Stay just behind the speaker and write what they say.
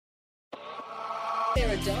There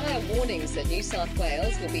are dire warnings that New South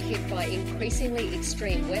Wales will be hit by increasingly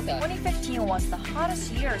extreme weather. 2015 was the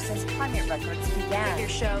hottest year since climate records began.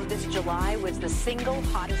 Figures show this July was the single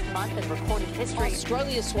hottest month in recorded history.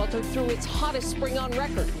 Australia sweltered through its hottest spring on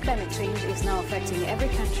record. Climate change is now affecting every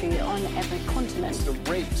country on every continent. It's the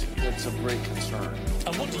rate that's of great concern.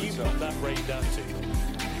 And what do you put that rate down to?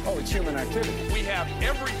 Oh, it's human activity. We have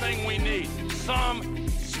everything we need. Some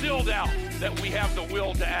still doubt that we have the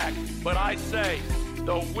will to act, but I say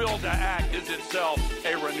the will to act is itself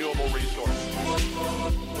a renewable resource.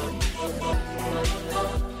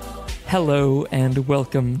 Hello and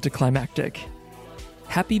welcome to Climactic.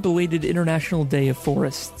 Happy belated International Day of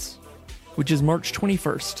Forests, which is March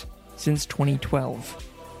 21st since 2012.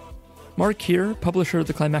 Mark here, publisher of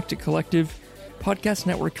the Climactic Collective, podcast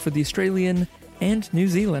network for the Australian and New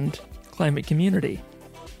Zealand climate community.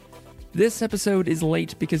 This episode is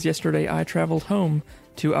late because yesterday I travelled home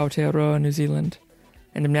to Aotearoa, New Zealand,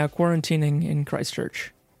 and am now quarantining in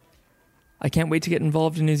Christchurch. I can't wait to get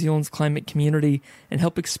involved in New Zealand's climate community and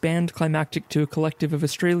help expand Climactic to a collective of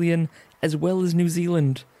Australian as well as New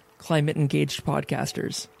Zealand climate-engaged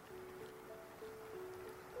podcasters.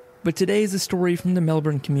 But today is a story from the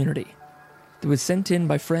Melbourne community that was sent in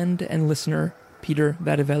by friend and listener Peter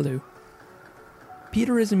Vadiveloo.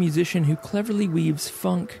 Peter is a musician who cleverly weaves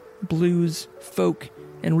funk, blues, folk,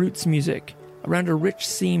 and roots music around a rich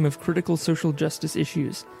seam of critical social justice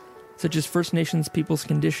issues, such as First Nations people's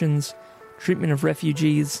conditions, treatment of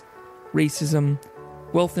refugees, racism,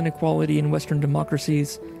 wealth inequality in Western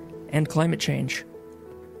democracies, and climate change.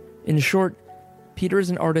 In short, Peter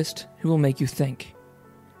is an artist who will make you think.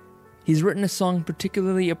 He's written a song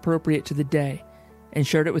particularly appropriate to the day and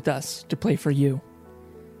shared it with us to play for you.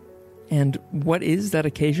 And what is that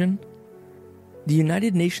occasion? The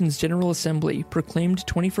United Nations General Assembly proclaimed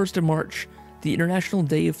 21st of March the International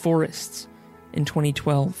Day of Forests in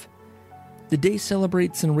 2012. The day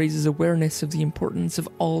celebrates and raises awareness of the importance of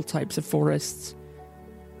all types of forests.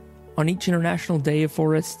 On each International Day of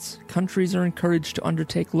Forests, countries are encouraged to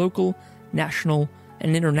undertake local, national,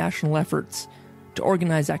 and international efforts to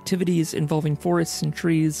organize activities involving forests and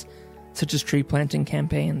trees, such as tree planting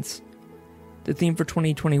campaigns. The theme for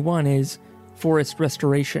 2021 is Forest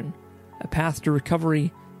Restoration, a path to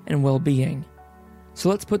recovery and well-being. So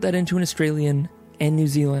let's put that into an Australian and New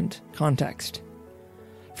Zealand context.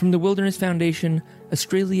 From the Wilderness Foundation,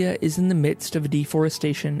 Australia is in the midst of a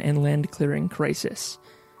deforestation and land clearing crisis,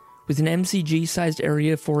 with an MCG-sized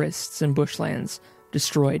area of forests and bushlands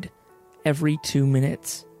destroyed every 2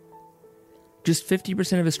 minutes. Just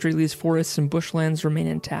 50% of Australia's forests and bushlands remain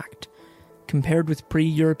intact, compared with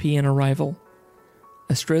pre-European arrival.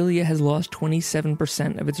 Australia has lost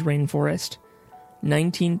 27% of its rainforest,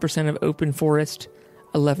 19% of open forest,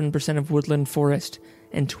 11% of woodland forest,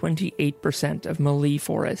 and 28% of mallee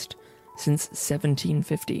forest since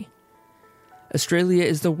 1750. Australia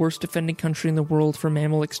is the worst offending country in the world for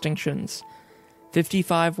mammal extinctions.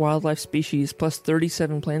 55 wildlife species plus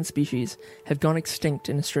 37 plant species have gone extinct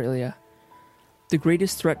in Australia. The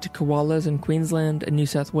greatest threat to koalas in Queensland and New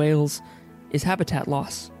South Wales is habitat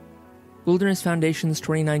loss. Wilderness Foundation's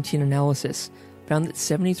 2019 analysis found that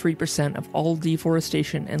 73% of all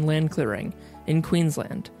deforestation and land clearing in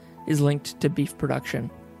Queensland is linked to beef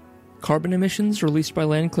production. Carbon emissions released by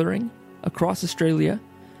land clearing across Australia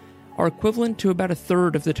are equivalent to about a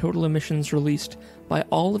third of the total emissions released by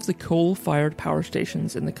all of the coal-fired power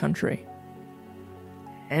stations in the country.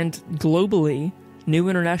 And globally, new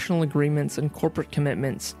international agreements and corporate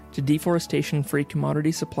commitments to deforestation-free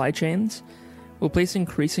commodity supply chains will place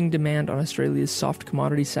increasing demand on Australia's soft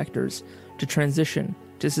commodity sectors to transition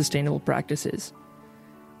to sustainable practices.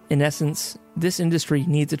 In essence, this industry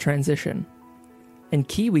needs a transition. And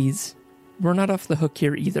Kiwis, we're not off the hook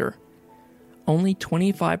here either. Only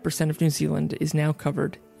 25% of New Zealand is now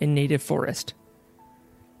covered in native forest.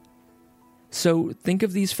 So think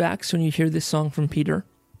of these facts when you hear this song from Peter.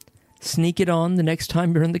 Sneak it on the next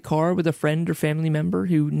time you're in the car with a friend or family member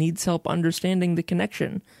who needs help understanding the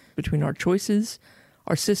connection between our choices,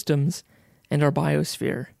 our systems, and our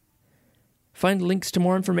biosphere. Find links to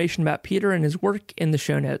more information about Peter and his work in the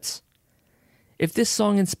show notes. If this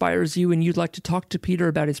song inspires you and you'd like to talk to Peter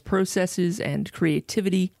about his processes and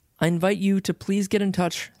creativity, I invite you to please get in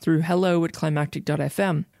touch through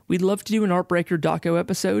hello@climactic.fm. We'd love to do an Artbreaker Doco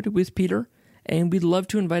episode with Peter, and we'd love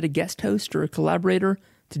to invite a guest host or a collaborator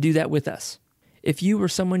to do that with us. If you or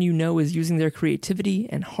someone you know is using their creativity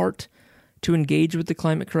and heart to engage with the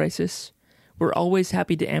climate crisis, we're always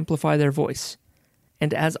happy to amplify their voice.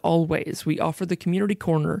 And as always, we offer the Community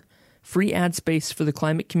Corner, free ad space for the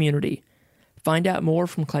climate community. Find out more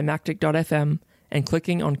from climactic.fm and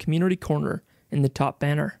clicking on Community Corner in the top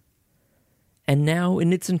banner. And now,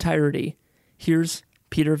 in its entirety, here's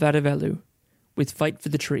Peter Vadiveloo with Fight for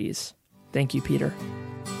the Trees. Thank you, Peter.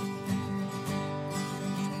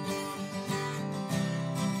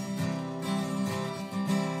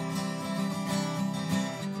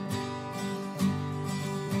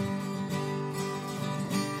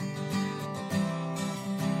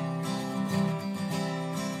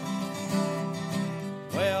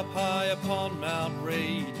 Way up high upon Mount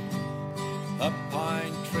Reed, a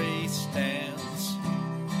pine tree stands.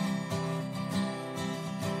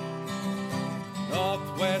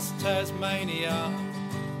 Northwest Tasmania,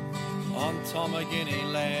 on Tomagini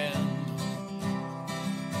land.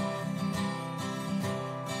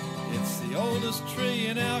 It's the oldest tree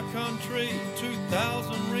in our country,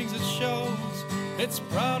 2,000 rings it shows. It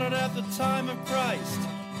sprouted at the time of Christ,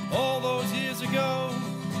 all those years ago.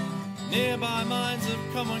 Nearby mines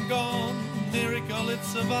have come and gone, miracle it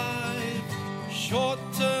survived.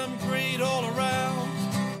 Short-term greed all around,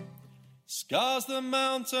 scars the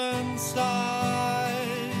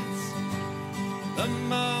mountainsides, the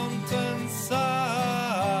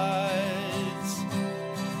mountainsides.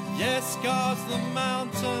 Yes, scars the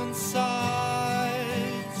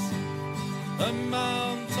mountainsides, the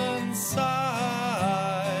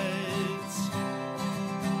mountainsides.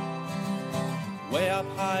 Way up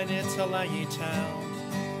high near Talangi town,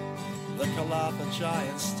 the Kalatha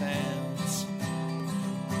giant stands.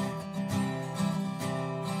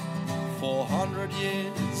 400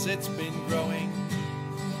 years it's been growing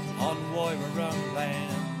on Woiwurrung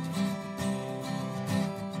land.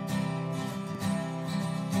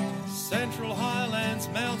 Central Highlands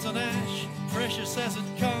mountain ash, precious as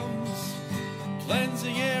it comes,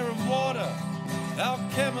 cleansing air and water,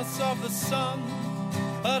 alchemists of the sun.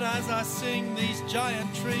 But as I sing, these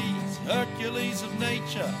giant trees, Hercules of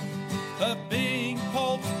nature, are being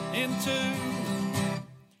pulped into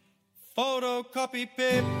photocopy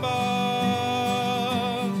paper,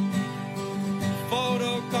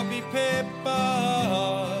 photocopy paper,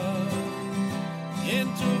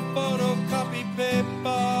 into photocopy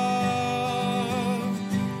paper,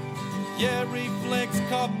 yeah, reflex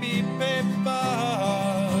copy paper.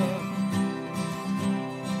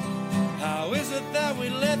 How is it that we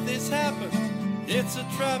let this happen? It's a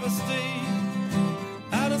travesty.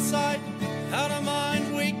 Out of sight, out of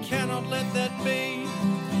mind, we cannot let that be.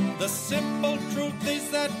 The simple truth is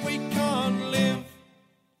that we can't live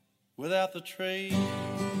without the trees.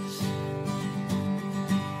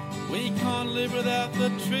 We can't live without the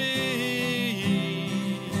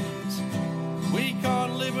trees. We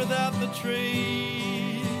can't live without the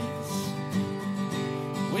trees.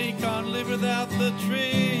 We can't live without the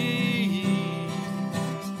trees.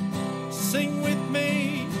 Sing with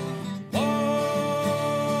me.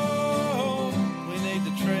 Oh, we need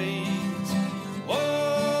the trees. Oh,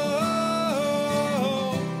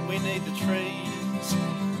 we need the trees.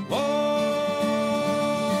 Oh,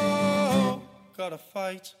 gotta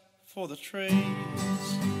fight for the trees.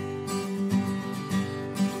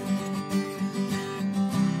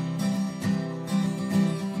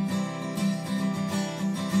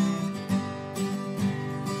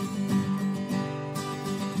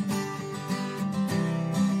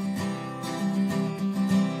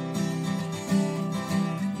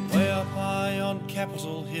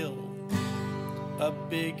 Capitol Hill, a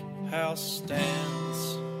big house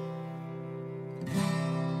stands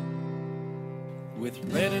with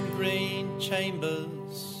red and green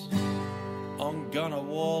chambers on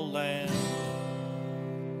Ngunnawal land.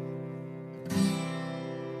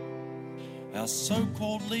 Our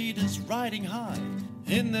so-called leaders riding high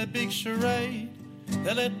in their big charade,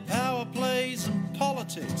 they let power plays and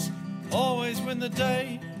politics always win the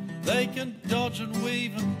day. They can dodge and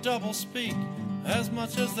weave and double speak as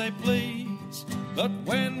much as they please, but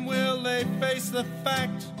when will they face the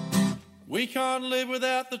fact we can't live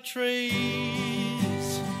without the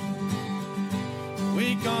trees?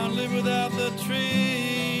 We can't live without the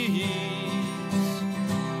trees.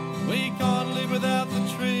 We can't live without the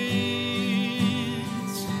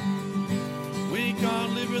trees. We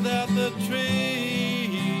can't live without the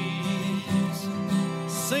trees.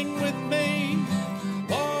 Sing with me.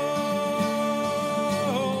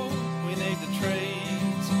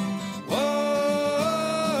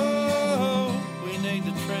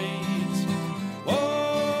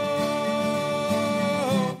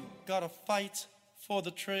 Gotta fight for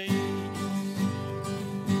the trees.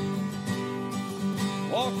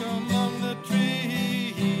 Walk among the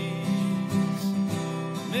trees,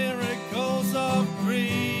 miracles of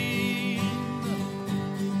green.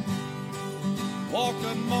 Walk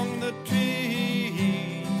among the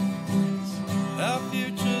trees, our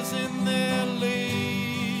future's in their leaves.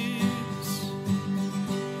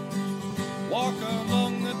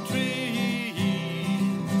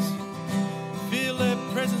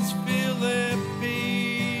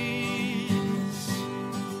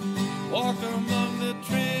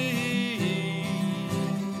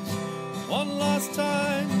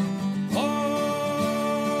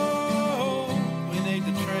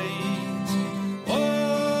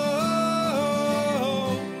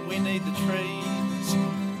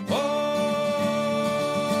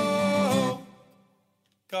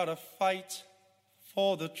 gotta fight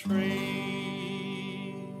for the trees.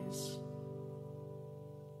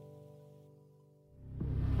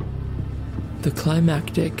 The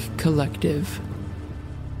Climactic Collective.